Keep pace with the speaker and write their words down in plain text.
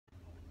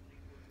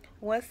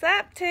What's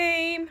up,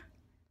 team?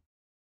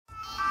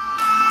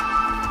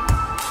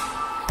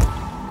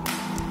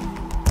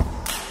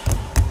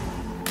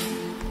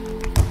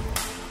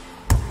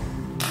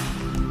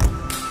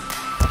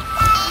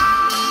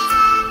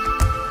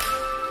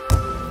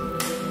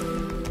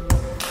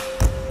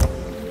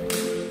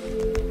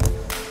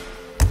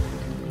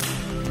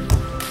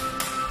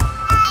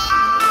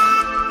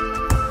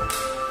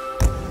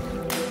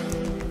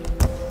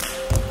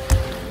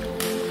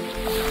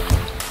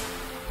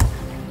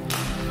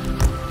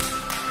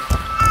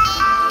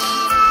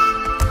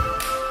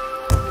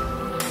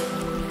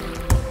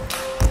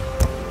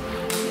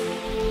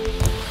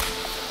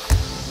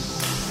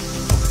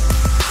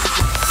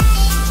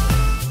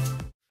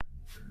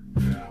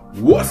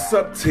 What's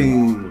up,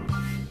 team?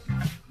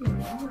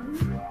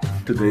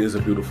 Today is a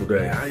beautiful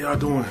day. How y'all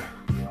doing?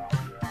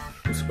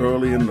 It's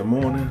early in the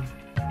morning.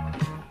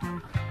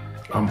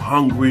 I'm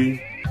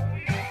hungry.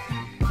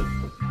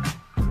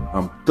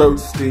 I'm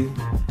thirsty.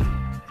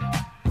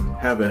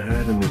 Haven't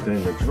had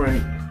anything to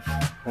drink.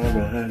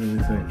 Haven't had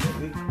anything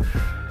to eat.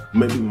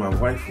 Maybe my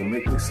wife will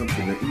make me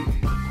something to eat.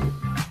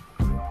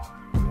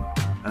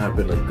 I've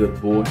been a good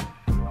boy.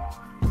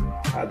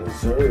 I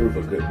deserve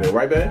a good meal,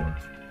 right, babe?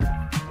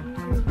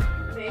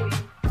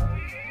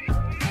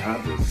 I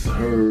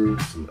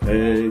deserve some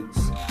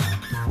eggs,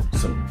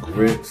 some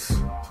grits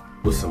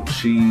with some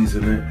cheese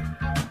in it.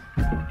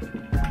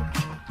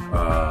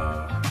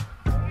 I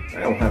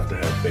don't have to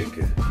have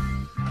bacon.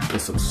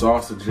 And some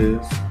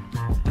sausages.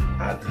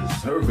 I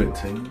deserve it,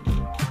 team.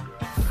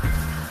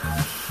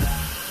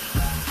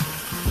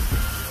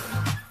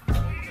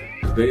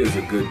 Today is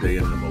a good day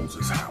in the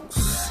Moses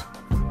house.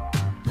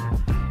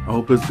 I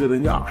hope it's good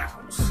in y'all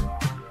house.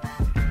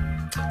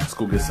 Let's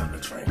go get something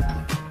to drink.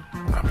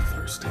 I'm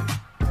thirsty.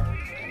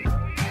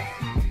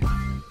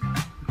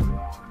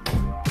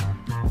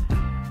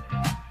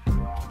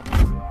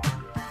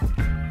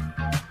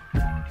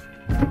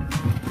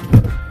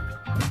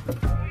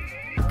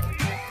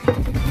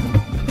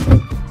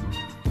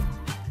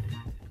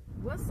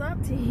 What's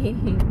up,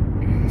 team?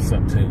 What's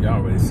up, team? Y'all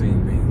already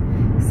seen me.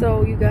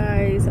 So, you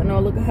guys, I know I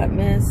look a hot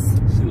mess.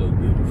 She look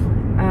beautiful.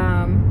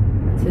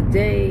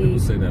 Today... People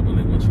say that when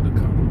they want you to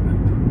compliment.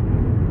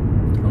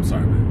 I'm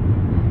sorry,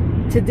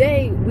 man.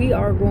 Today, we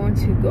are going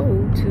to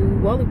go to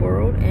Wally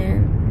World,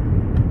 and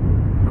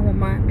I want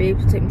my babe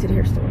to take me to the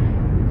hair store.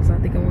 Because I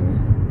think I want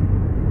to...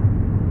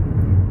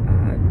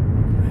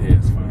 The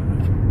hair's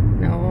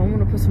fine. No, I want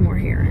to put some more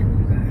hair in,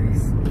 you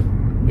guys.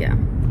 Yeah.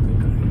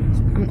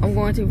 I'm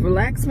going to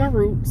relax my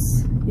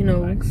roots, you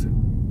know. Relax it.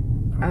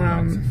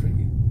 Relax it for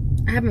you.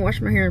 I haven't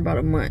washed my hair in about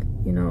a month,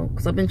 you know,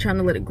 because I've been trying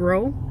to let it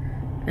grow.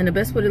 And the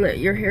best way to let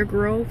your hair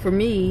grow, for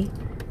me,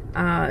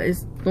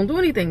 is don't do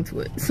anything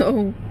to it.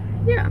 So,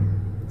 yeah.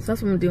 So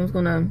that's what I'm going to do. I'm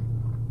going to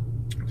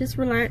just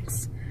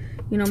relax,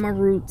 you know, my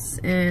roots.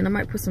 And I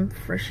might put some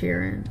fresh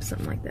hair in,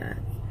 something like that.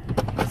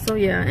 So,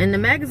 yeah. And the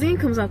magazine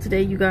comes out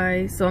today, you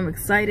guys. So I'm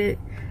excited.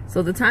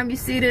 So the time you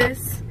see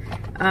this,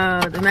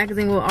 the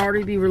magazine will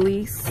already be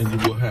released. And you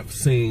will have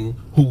seen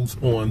who's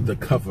on the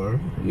cover.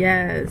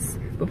 Yes.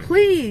 But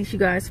please, you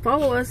guys,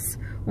 follow us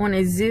on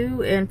a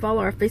zoo and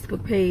follow our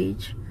Facebook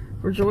page,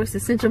 Rejoice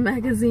Essential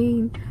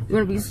Magazine.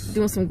 We're going to be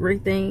doing some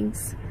great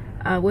things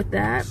with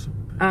that.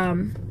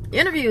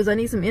 Interviews. I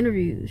need some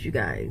interviews, you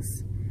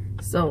guys.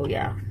 So,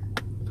 yeah.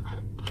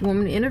 You want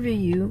me to interview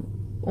you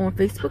on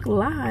Facebook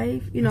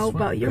Live, you know,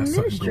 about your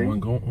ministry.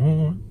 Going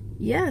on.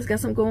 Yeah, it's got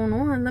something going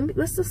on.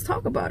 Let's just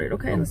talk about it,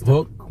 okay? A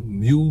book,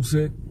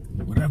 music,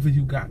 whatever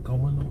you got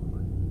going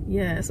on.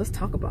 Yes, let's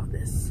talk about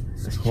this.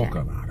 Let's talk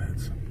about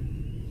it.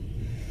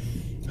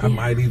 I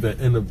might even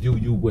interview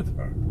you with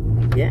her.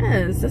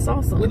 Yes, that's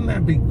awesome. Wouldn't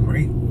that be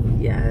great?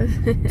 Yeah.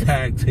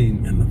 Tag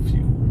team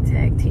interview.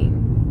 Tag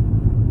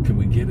team. Can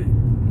we get it?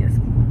 Yes.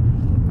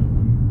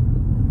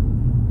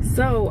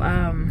 So,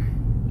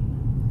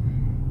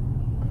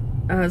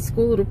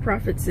 School of the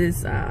Prophets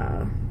is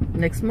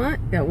next month.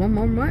 Got one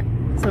more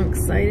month, so I'm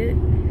excited.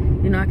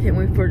 You know, I can't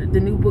wait for the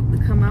new book to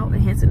come out,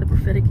 Enhancing the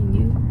Prophetic in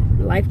You,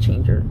 Life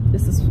Changer.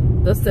 This is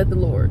thus said the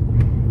Lord.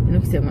 You know,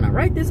 he said when I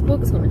write this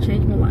book, it's going to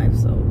change my life.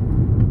 So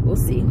we'll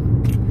see.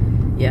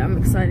 Yeah, I'm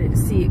excited to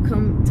see it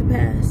come to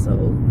pass.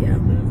 So yeah,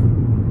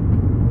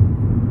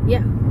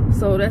 yeah.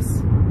 So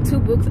that's 2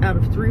 books out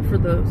of 3 for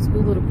the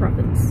School of the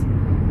Prophets.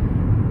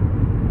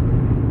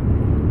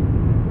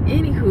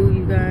 Anywho,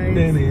 you guys.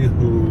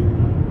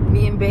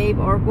 Me and Babe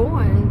are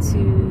going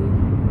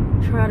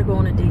to try to go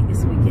on a date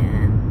this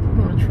weekend.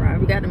 We're going to try.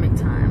 We got to make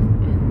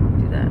time and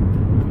do that.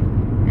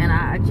 And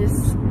I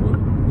just... Where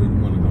you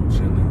want to go?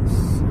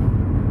 Chili's?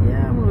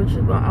 Yeah, I want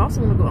to. I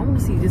also want to go. I want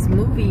to see this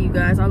movie, you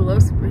guys. I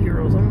love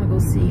superheroes. I want to go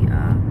see.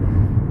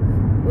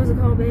 What's it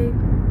called, babe?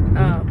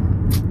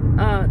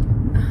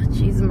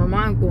 Jesus, my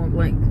mind going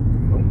blank.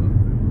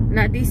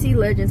 Not DC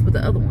Legends, but the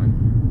other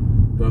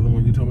one. The other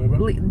one you told me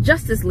about?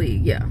 Justice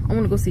League. Yeah, I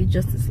want to go see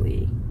Justice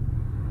League.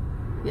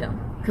 Yeah,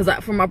 because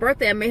for my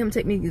birthday, I made him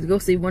take me to go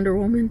see Wonder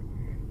Woman.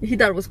 He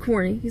thought it was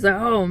corny. He's like,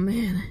 "Oh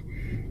man."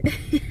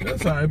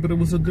 That's alright, but it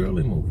was a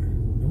girly movie.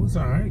 It was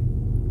alright.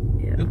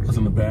 Yeah. Yeah. It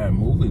wasn't a bad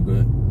movie,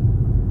 but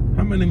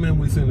how many men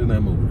we seen in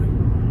that movie?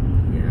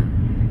 Yeah.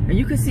 And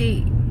you can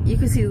see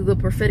the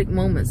prophetic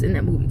moments in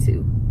that movie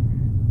too.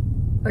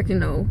 Like, you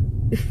know,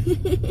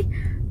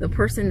 the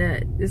person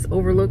that is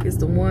overlooked is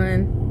the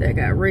one that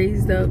got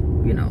raised up,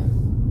 you know.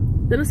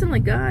 Doesn't seem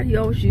like God. He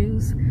always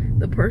used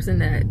the person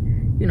that,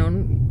 you know,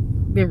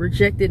 been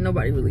rejected,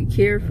 nobody really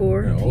cared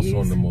for. And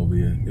also in the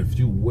movie, if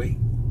you wait,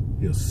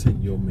 he'll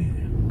send your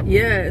man.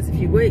 Yes, if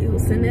you wait, he'll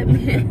send that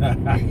man.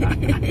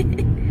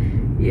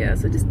 Yeah,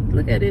 so just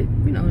look at it,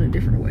 you know, in a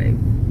different way.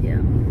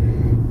 Yeah.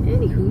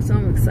 Anywho, so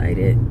I'm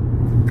excited.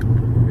 Yeah.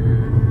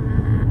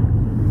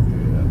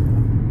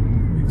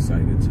 I'm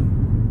excited too.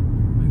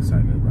 I'm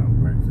excited about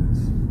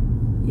breakfast.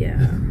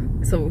 Yeah.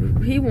 So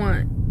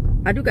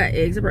I do got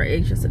eggs. I brought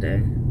eggs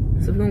yesterday.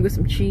 So we're gonna get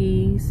some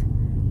cheese,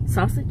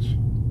 sausage.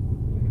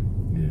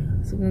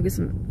 Yeah. So we're gonna get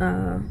some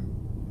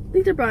I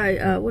think they're by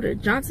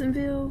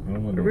Johnsonville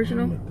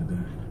original.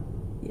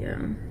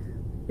 Yeah.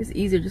 It's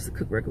easier just to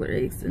cook regular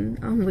eggs than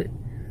omelet.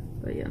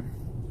 But yeah.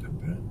 I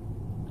bet.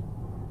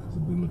 Cause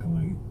it'll be looking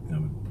like you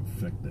gotta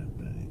perfect that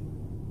thing.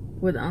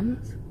 With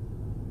omelets?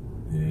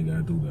 Yeah, you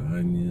gotta do the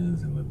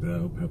onions and the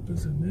bell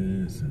peppers and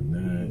this and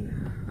that.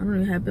 Yeah. I don't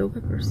even have bell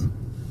peppers.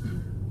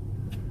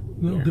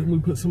 No, Yeah. didn't we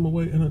put some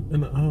away in a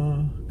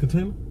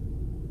container?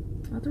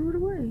 I threw it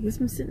away. It's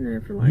been sitting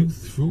there for like... You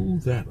threw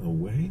that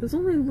away? It was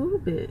only a little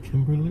bit.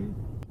 Kimberly?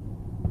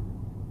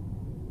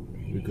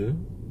 You good?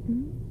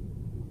 Mm-hmm.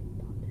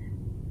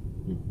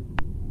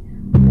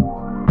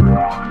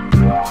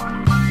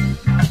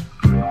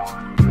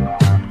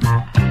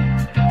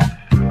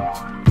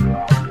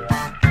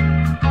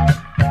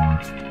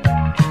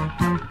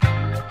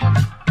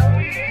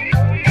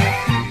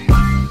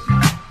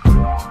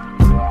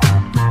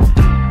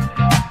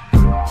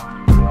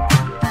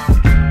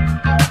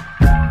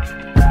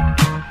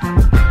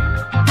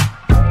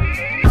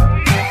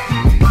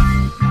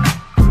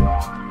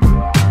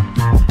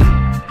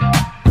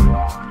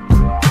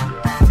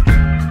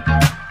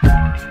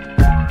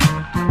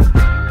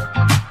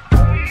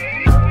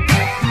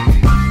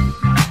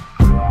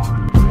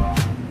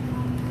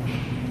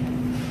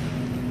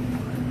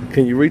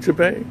 Can you reach a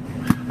bag?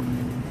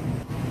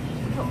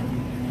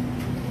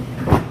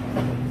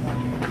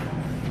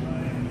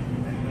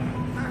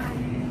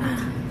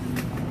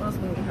 What else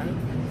we need, honey?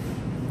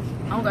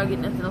 I don't gotta get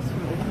nothing else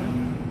from over here.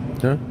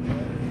 Huh?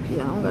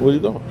 Yeah, I don't gotta... Where you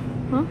going?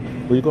 Huh?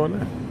 Where you going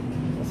now?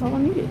 That's all I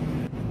needed.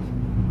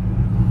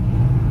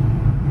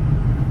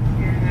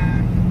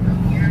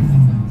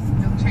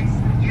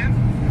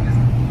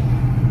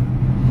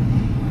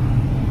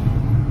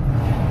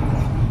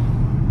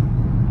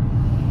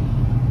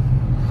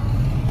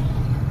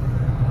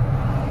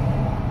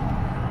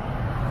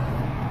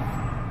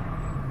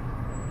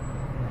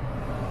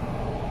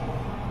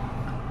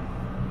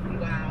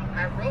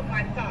 I wrote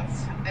my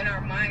thoughts, and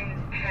our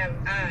mind have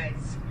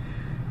eyes.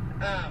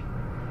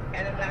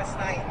 And then last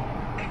night,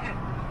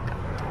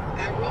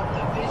 I wrote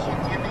the vision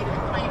and made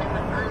it plain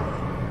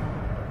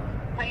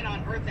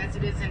on earth as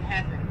it is in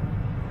heaven.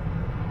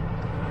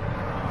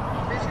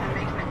 Vision and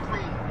making it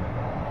plain.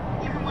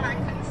 Even when I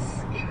couldn't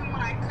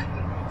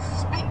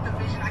speak the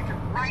vision, I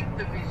could write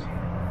the vision.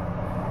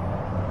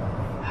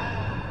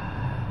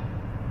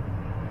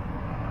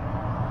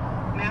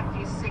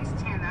 Matthew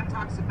 6:10, that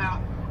talks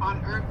about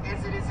on earth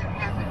as it is in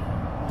heaven.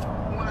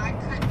 When I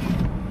couldn't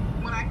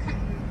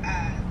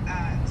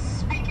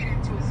speak it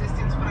into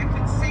existence, when I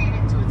couldn't say it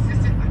into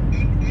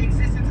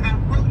existence, I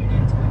wrote it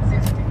into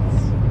existence.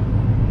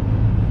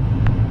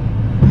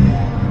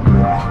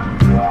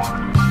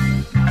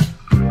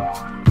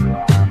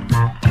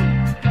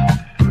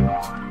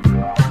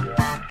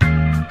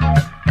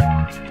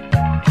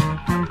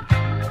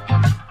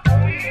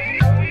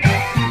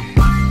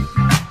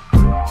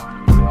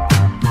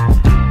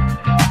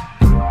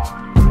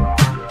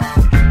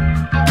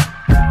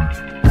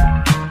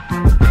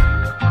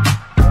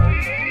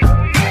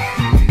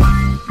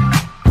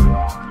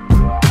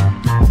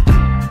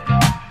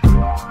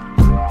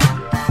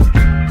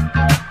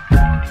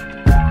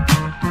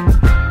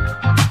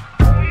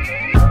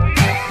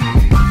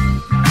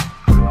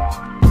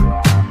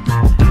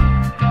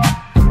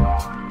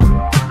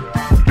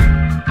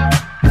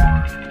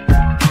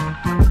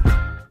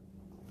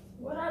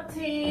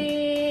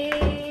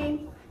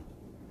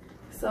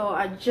 So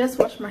I just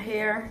washed my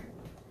hair,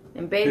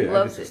 and Babe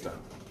loves it.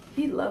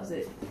 He loves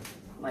it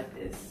like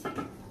this.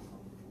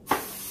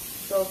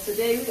 So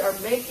today we are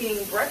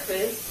making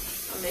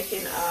breakfast. I'm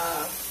making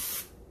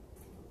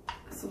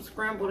some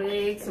scrambled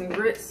eggs, some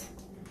grits,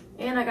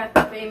 and I got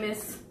the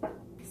famous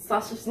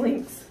sausage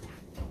links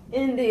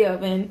in the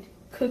oven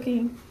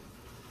cooking.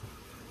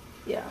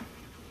 Yeah.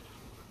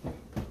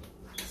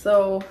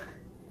 So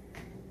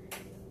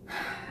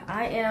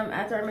I am,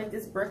 after I make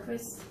this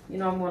breakfast, you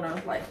know, I'm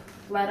gonna like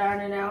flat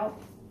iron it out.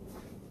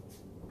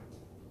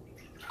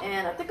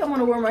 And I think I'm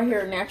gonna wear my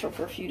hair natural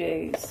for a few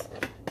days.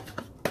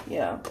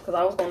 Yeah, because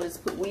I was gonna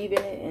just put weave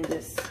in it and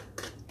just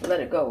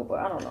let it go, but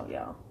I don't know,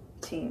 y'all.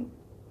 Team.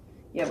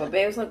 Yeah, but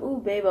Babe was like, ooh,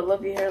 babe, I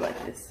love your hair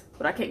like this.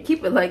 But I can't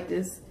keep it like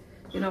this.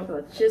 You know,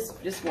 cause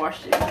I just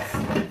washed it.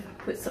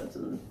 Put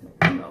something,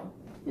 you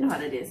know how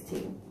that is,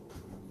 team.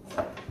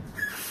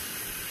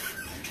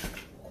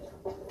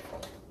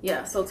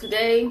 Yeah, so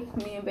today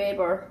me and Babe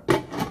are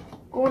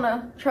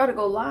gonna try to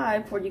go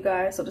live for you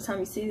guys. So the time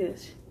you see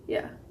this,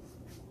 yeah.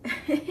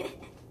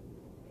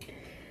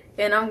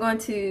 And I'm going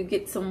to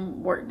get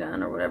some work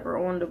done or whatever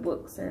on the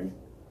books and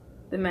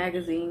the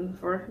magazine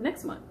for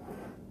next month.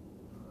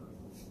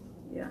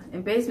 Yeah,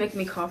 and Babe's making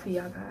me coffee,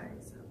 y'all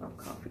guys. I love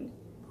coffee.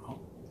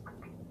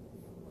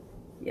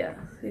 Yeah,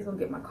 he's gonna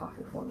get my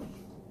coffee for me.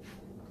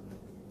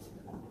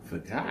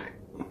 Forgot.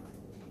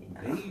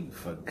 Babe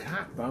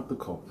forgot about the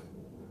coffee.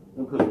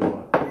 Let me put it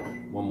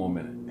on. 1 more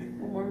minute.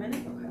 1 more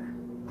minute? Okay.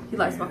 He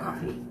likes my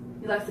coffee.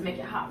 He likes to make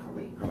it hot for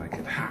me. I like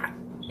it hot.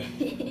 I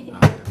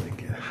like to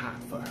make it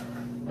hot for her.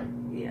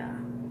 Yeah.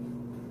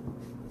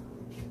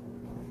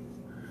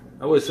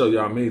 I would show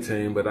y'all me,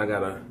 team, but I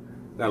got a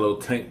little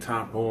tank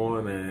top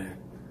on, and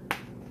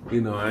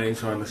you know I ain't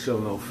trying to show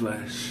no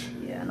flesh.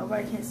 Yeah,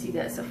 nobody can see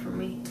that except for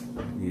me.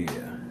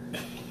 Yeah.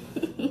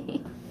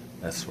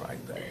 That's right,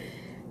 babe.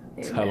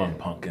 Tell them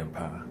pumpkin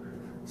pie.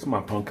 It's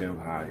my pumpkin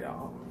pie,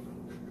 y'all.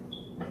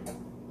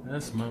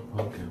 That's my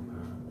pumpkin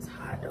pie. It's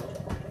hot though.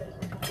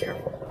 Be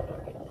careful.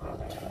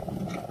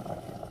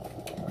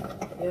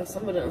 Yeah,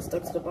 some of them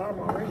stuck to the bottom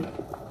already.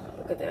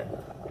 Look at that.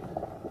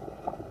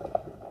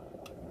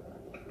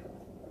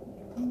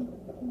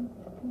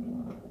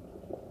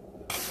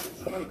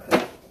 So I'm gonna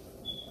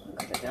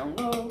cut that down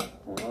low,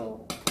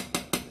 low.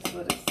 Just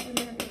let it sit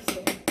there.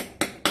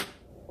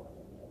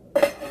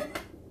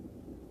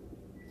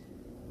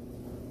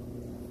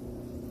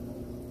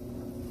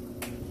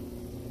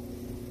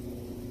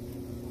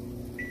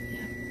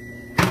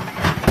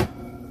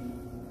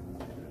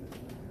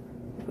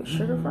 Put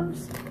sugar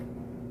first.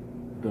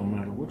 Don't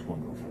matter which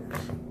one goes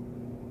first.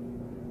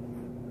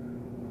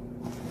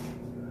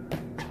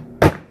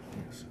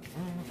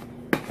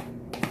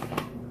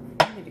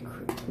 I need to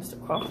create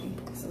Mr. Coffee.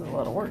 This is a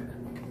lot of work.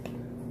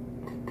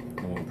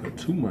 I don't want to put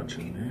too much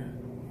in there.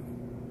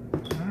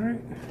 All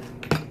right.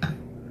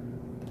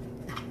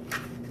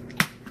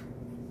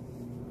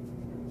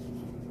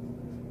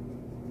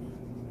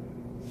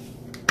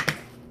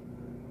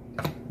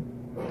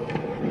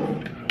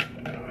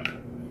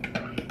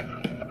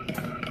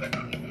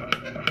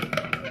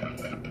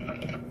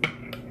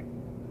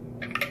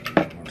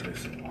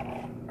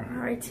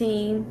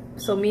 Team.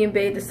 So me and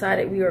Babe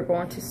decided we are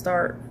going to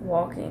start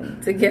walking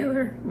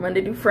together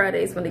Monday through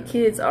Fridays when the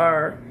kids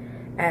are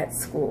at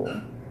school.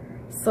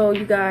 So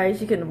you guys,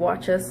 you can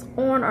watch us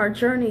on our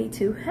journey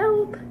to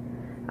health.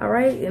 All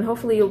right, and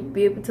hopefully you'll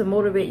be able to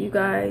motivate you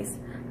guys.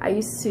 I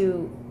used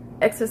to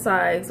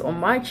exercise on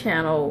my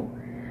channel,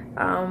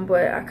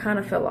 but I kind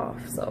of fell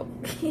off. So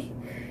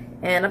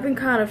and I've been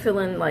kind of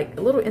feeling like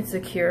a little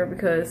insecure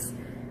because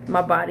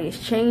my body is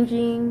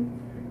changing.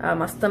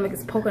 My stomach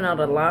is poking out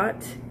a lot.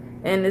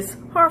 And it's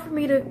hard for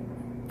me to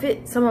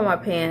fit some of my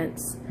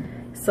pants.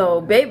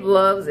 So Babe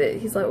loves it.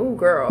 He's like, ooh,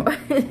 girl.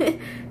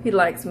 He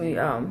likes me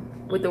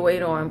with the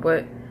weight on.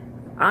 But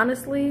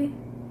honestly,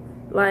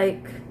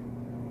 like,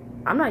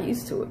 I'm not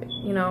used to it,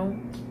 you know.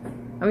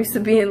 I'm used to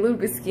being a little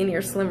bit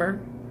skinnier, slimmer.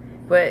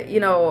 But,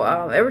 you know,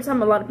 every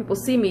time a lot of people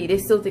see me, they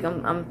still think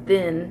I'm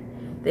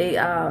thin. They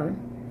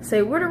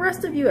say, where the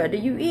rest of you at? Do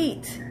you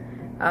eat?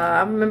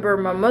 I remember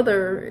my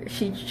mother,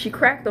 she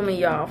cracked on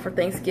me, y'all, for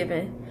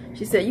Thanksgiving.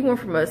 She said, you went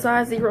from a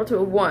size 0 to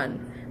a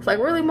 1. It's like,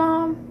 really,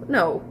 Mom?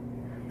 No.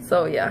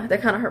 So, yeah,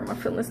 that kind of hurt my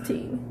feelings,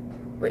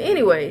 team. But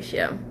anyways,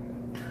 yeah.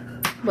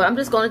 But I'm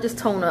just going to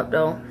tone up,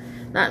 though.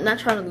 Not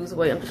trying to lose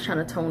weight. I'm just trying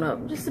to tone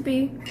up. Just to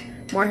be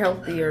more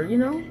healthier, you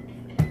know?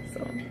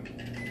 So.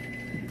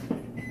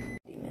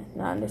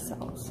 Not in this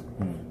house.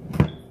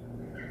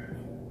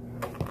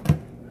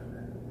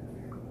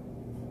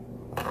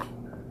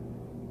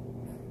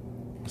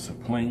 It's a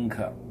plain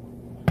cup.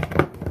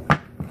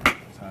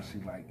 She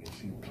like it.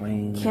 She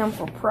plain. Kim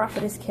for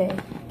Prophetess K.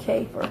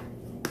 K for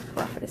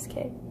Prophetess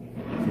K.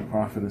 For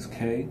Prophetess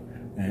K.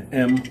 And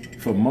M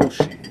for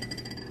Moshi.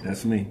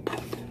 That's me.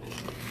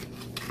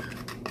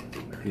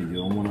 Here, you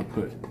don't want to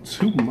put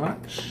too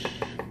much.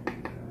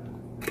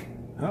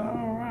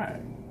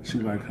 Alright. She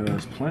like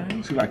hers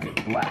plain. She like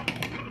it black.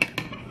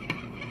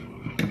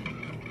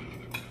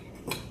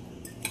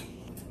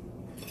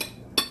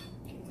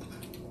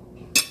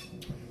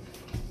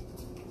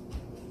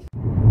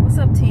 What's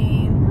up,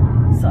 team?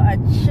 So I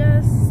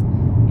just,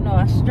 you know,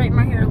 I straightened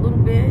my hair a little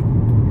bit.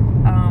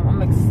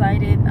 I'm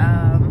excited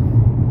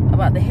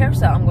about the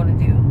hairstyle I'm going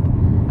to do.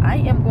 I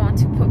am going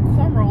to put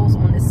cornrows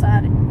on this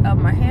side of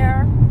my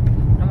hair.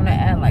 I'm going to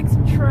add like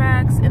some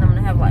tracks, and I'm going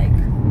to have like,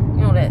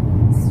 you know, that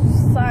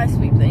side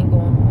sweep thing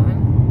going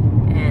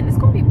on. And it's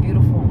going to be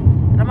beautiful.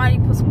 And I might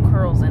even put some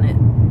curls in it.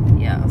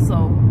 Yeah,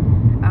 so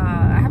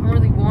I haven't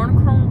really worn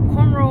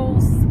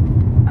cornrows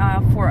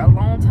for a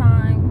long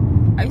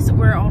time. I used to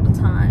wear it all the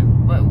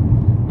time, but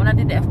when I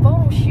did that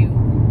photo shoot,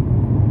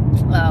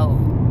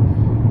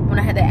 when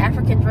I had the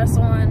African dress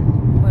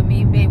on, when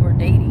me and Babe were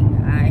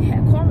dating, I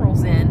had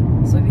cornrows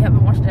in. So if you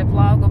haven't watched that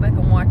vlog, go back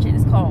and watch it.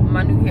 It's called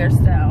My New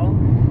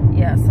Hairstyle.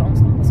 yeah, so I'm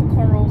just gonna put some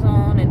cornrows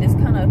on and just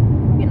kind of,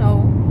 you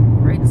know,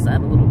 braid the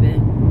side a little bit.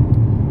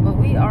 But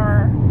we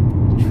are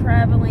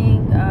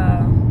traveling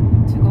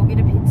to go get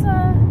a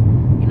pizza.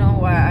 You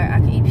know, I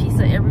can eat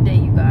pizza every day,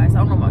 you guys. I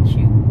don't know about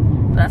you,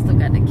 but I still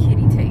got the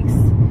kitty taste.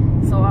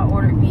 So I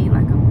ordered me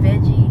like a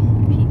veggie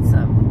pizza.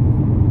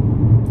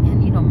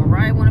 And you know,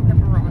 Mariah wanted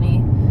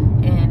pepperoni,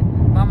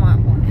 and Mama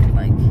wanted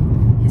like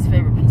his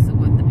favorite pizza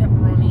with the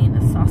pepperoni and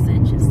the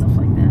sausage and stuff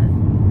like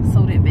that.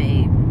 So did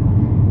Babe.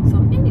 So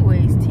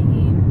anyways,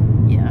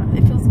 team, yeah,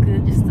 it feels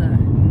good just to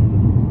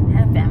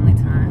have family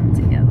time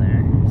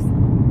together. So.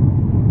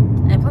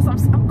 And plus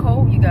I'm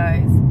cold, you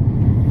guys.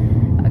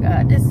 I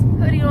got this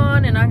hoodie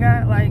on and I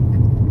got like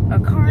a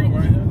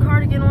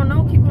cardigan on.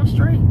 No, keep going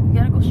straight. You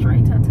gotta go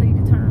straight till I tell you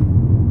to turn.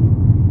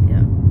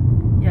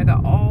 Yeah, I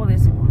got all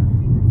this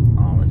on.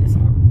 All of this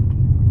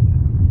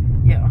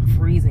on. Yeah, I'm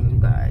freezing, you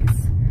guys.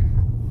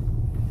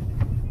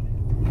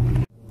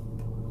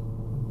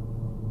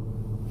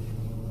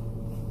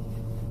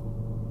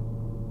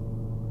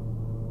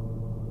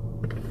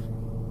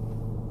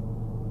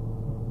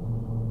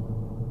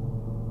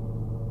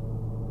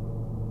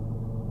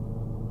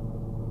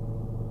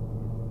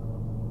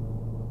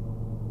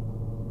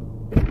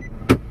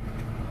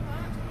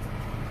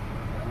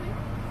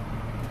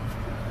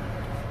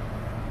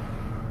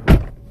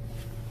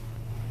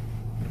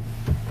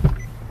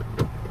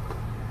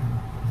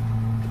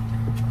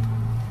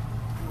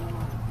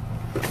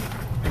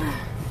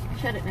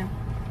 Shut it now.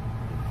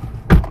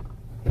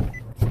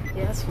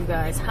 Yes, you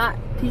guys, hot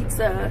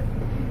pizza.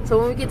 So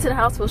when we get to the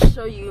house, we'll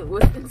show you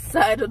what's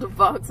inside of the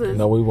boxes.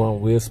 No, we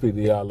won't. We'll speak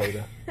to y'all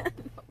later.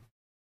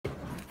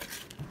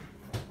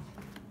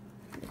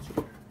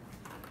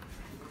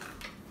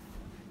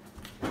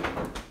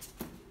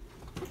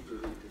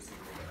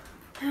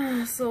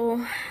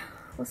 So,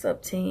 what's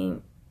up,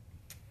 team?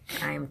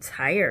 I'm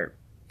tired.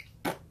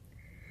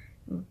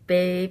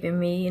 Babe and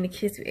me and the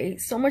kids, we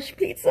ate so much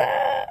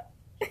pizza.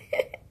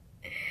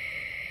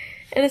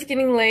 And it's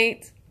getting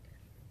late.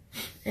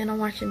 And I'm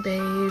watching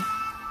Babe.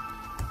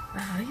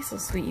 Oh, he's so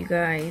sweet, you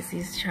guys.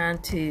 He's trying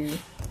to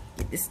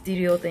get this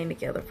studio thing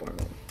together for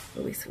me.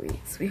 Really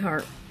sweet.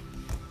 Sweetheart.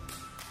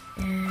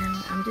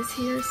 And I'm just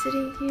here,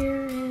 sitting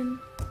here and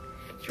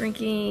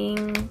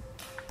drinking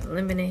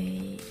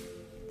lemonade.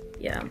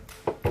 Yeah.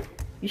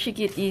 You should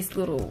get these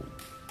little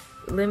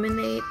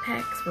lemonade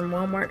packs from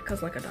Walmart. It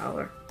costs like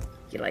 $1.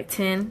 Get like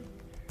 10.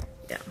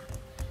 Yeah.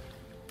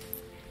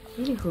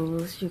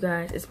 Anywho's, you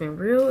guys, it's been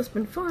real, it's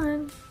been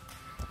fun.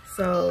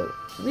 So,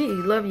 we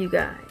love you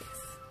guys.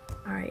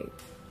 Alright,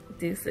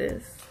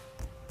 deuces.